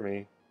really hurt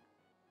me.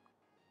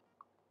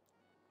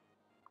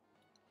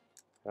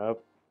 Oh,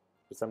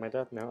 was that my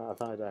death? No, I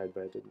thought I died,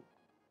 but I didn't.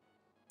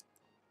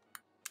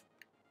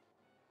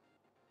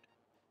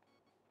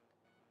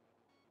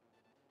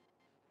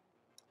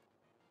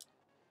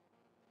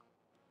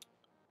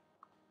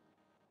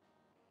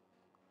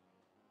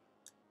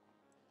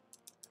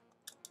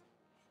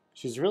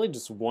 She's really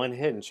just one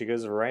hit and she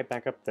goes right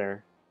back up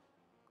there.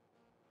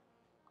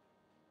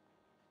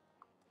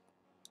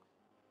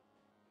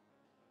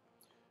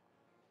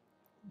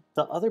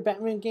 The other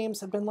Batman games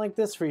have been like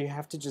this where you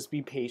have to just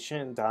be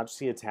patient and dodge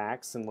the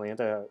attacks and land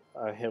a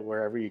hit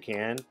wherever you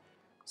can.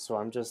 So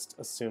I'm just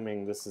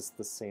assuming this is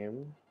the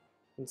same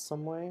in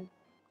some way.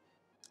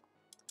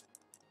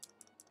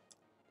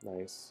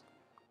 Nice.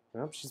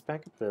 Nope, she's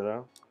back up there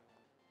though.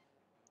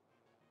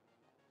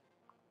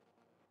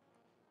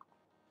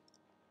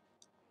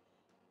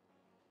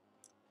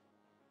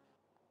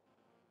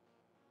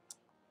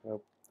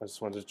 Nope, I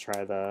just wanted to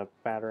try the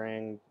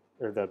batarang,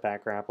 or the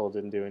back grapple,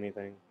 didn't do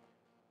anything.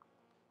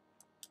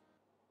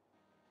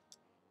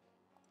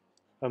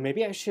 Oh,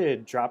 maybe I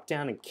should drop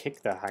down and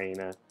kick the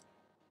hyena.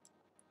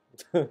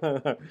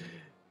 That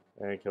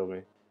killed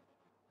me.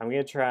 I'm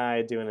gonna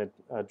try doing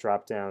a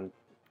drop down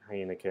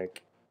hyena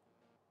kick.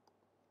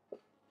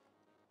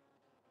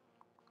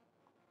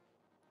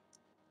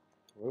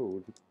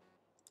 Ooh.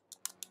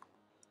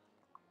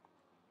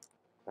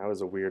 That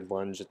was a weird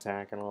lunge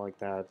attack, I don't like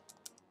that.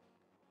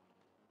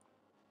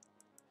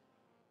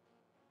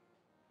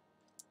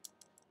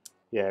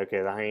 Yeah,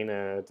 okay, the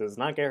hyena does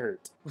not get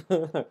hurt.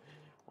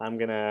 I'm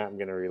gonna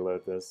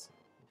reload this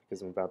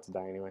because I'm about to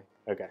die anyway.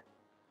 Okay.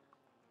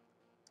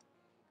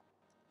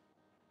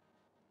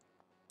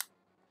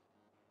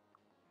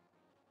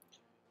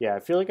 Yeah, I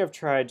feel like I've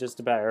tried just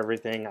about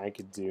everything I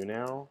could do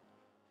now.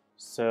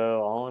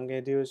 So all I'm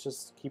gonna do is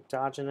just keep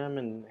dodging him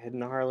and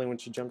hitting Harley when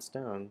she jumps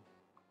down.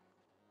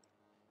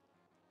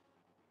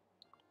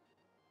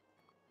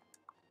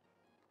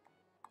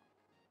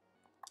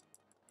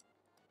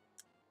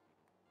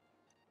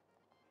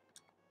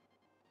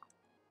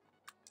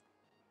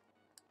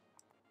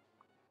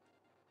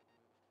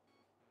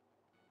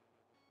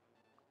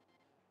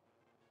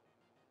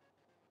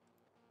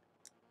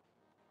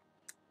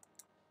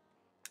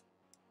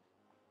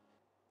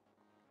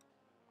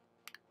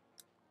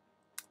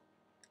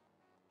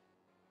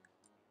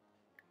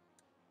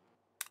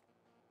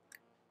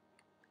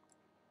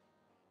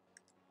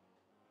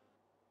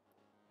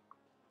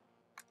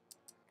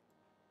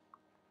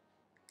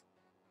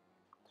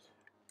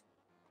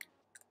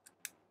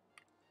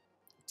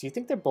 Do you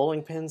think that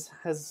bowling pins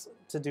has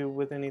to do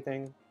with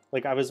anything?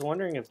 Like, I was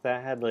wondering if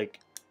that had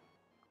like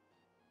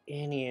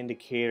any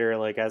indicator,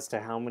 like as to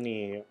how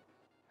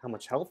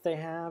much health they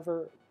have,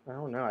 or I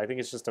don't know. I think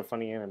it's just a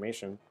funny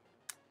animation.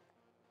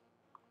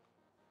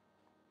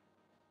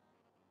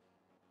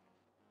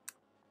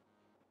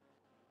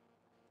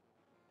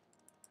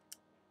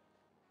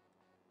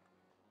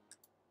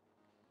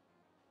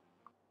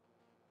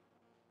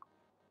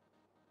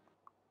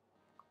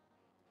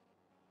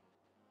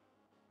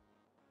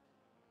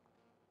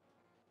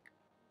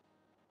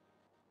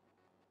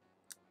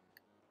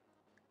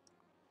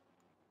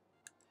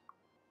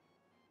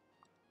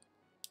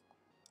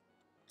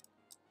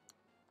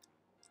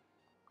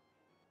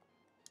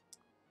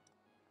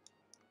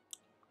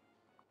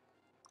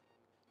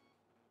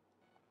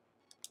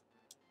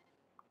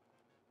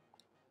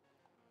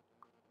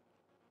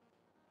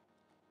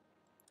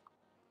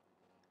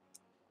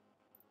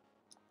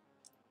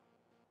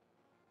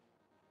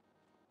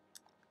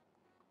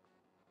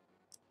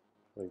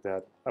 Like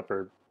that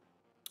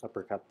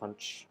uppercut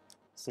punch.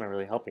 It's not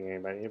really helping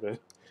anybody, but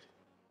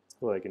it's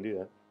cool I can do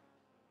that.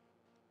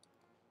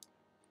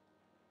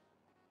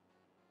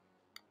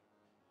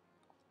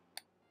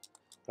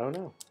 Oh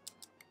no.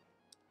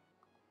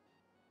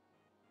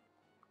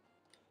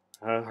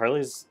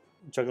 Harley's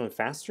juggling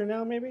faster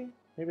now, maybe?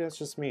 Maybe that's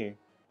just me.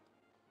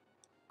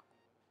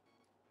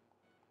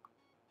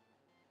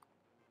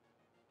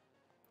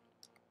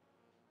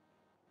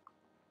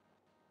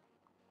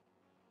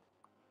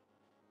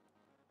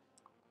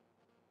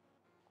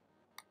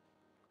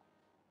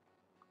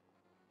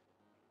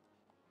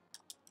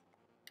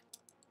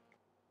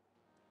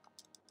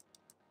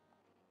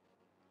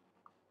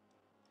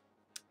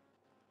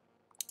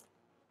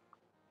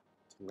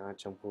 Do not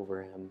jump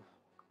over him.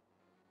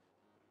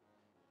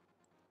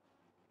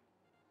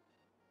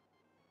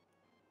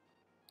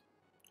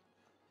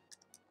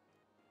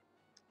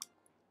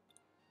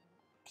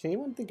 Can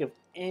anyone think of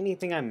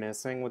anything I'm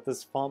missing with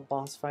this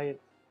boss fight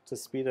to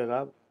speed it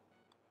up?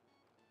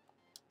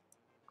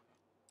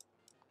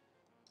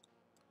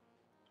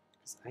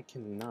 Because I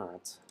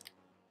cannot.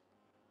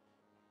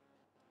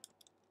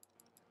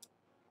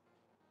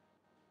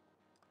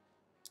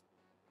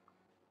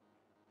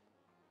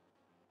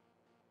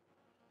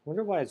 I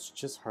wonder why it's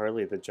just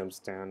Harley that jumps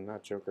down,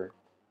 not Joker.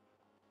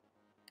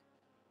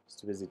 He's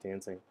too busy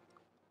dancing.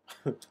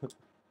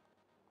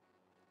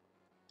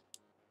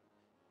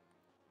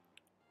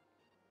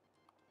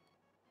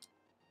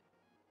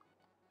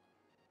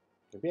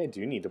 Maybe I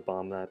do need to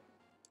bomb that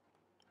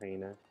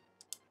hyena.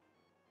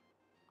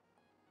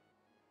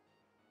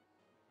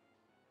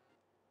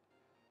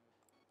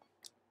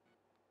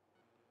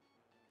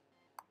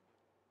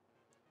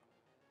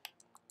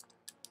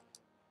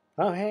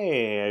 Oh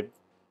hey, I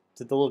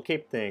did the little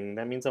cape thing.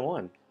 That means I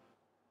won.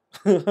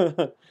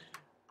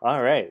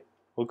 All right.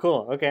 Well,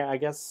 cool. Okay, I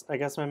guess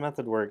my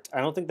method worked.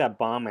 I don't think that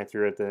bomb I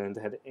threw at the end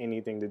had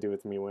anything to do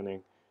with me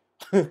winning.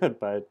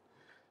 But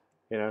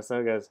you know, so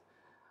it goes.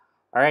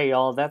 All right,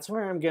 y'all. That's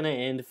where I'm gonna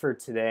end for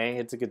today.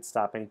 It's a good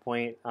stopping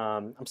point.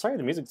 I'm sorry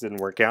the music didn't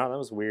work out. That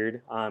was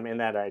weird. And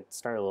that I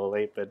started a little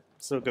late, but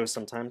so it goes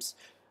sometimes.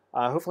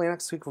 Hopefully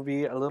next week will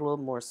be a little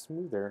more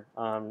smoother.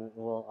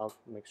 Well, I'll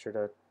make sure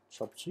to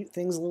troubleshoot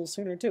things a little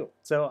sooner too.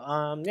 So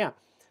yeah,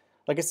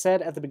 like I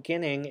said at the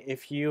beginning,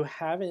 if you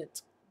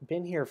haven't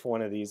been here for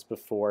one of these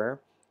before,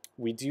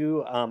 we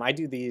do. I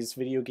do these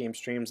video game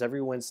streams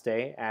every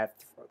Wednesday at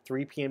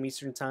 3 p.m.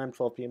 Eastern Time,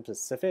 12 p.m.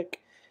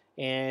 Pacific.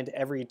 And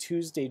every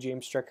Tuesday,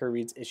 James Strecker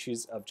reads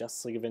issues of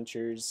Justice League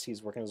Adventures.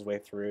 He's working his way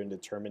through and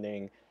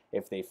determining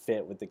if they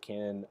fit with the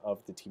canon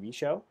of the TV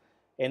show.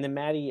 And then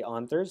Maddie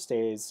on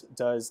Thursdays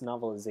does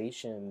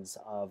novelizations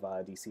of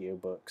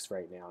DCAU books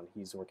right now. And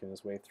he's working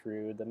his way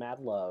through the Mad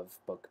Love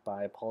book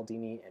by Paul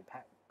Dini and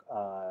Pat.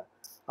 Oh,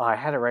 I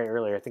had it right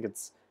earlier. I think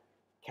it's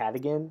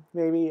Cadigan,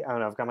 maybe. I don't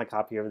know. I've got my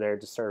copy over there.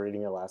 Just started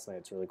reading it last night.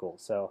 It's really cool.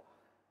 So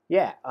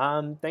yeah,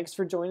 thanks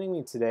for joining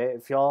me today.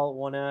 If y'all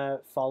want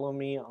to follow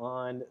me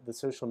on the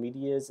social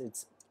medias,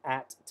 it's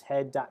at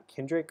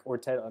ted.kendrick or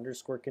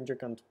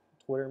ted_kendrick on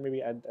Twitter.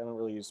 Maybe I don't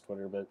really use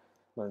Twitter, but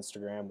on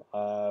Instagram.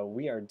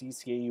 We are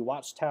DCAU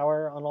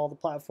Watchtower on all the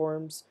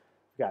platforms.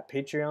 We've got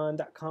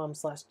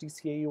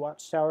patreon.com/DCAU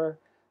Watchtower.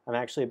 I'm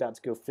actually about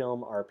to go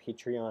film our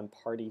Patreon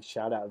party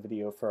shout-out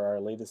video for our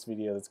latest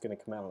video that's going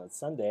to come out on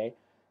Sunday.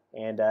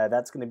 And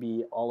that's going to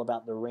be all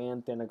about the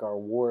Rand Thanagar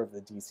War of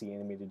the DC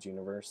Animated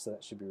Universe, so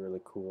that should be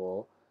really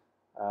cool.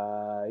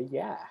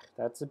 Yeah,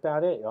 that's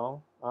about it,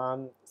 y'all.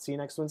 See you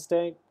next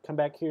Wednesday. Come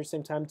back here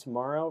same time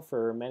tomorrow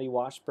for Maddie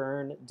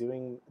Washburn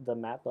doing the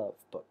Mad Love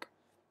book.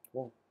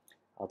 Well,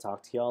 I'll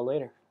talk to y'all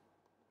later.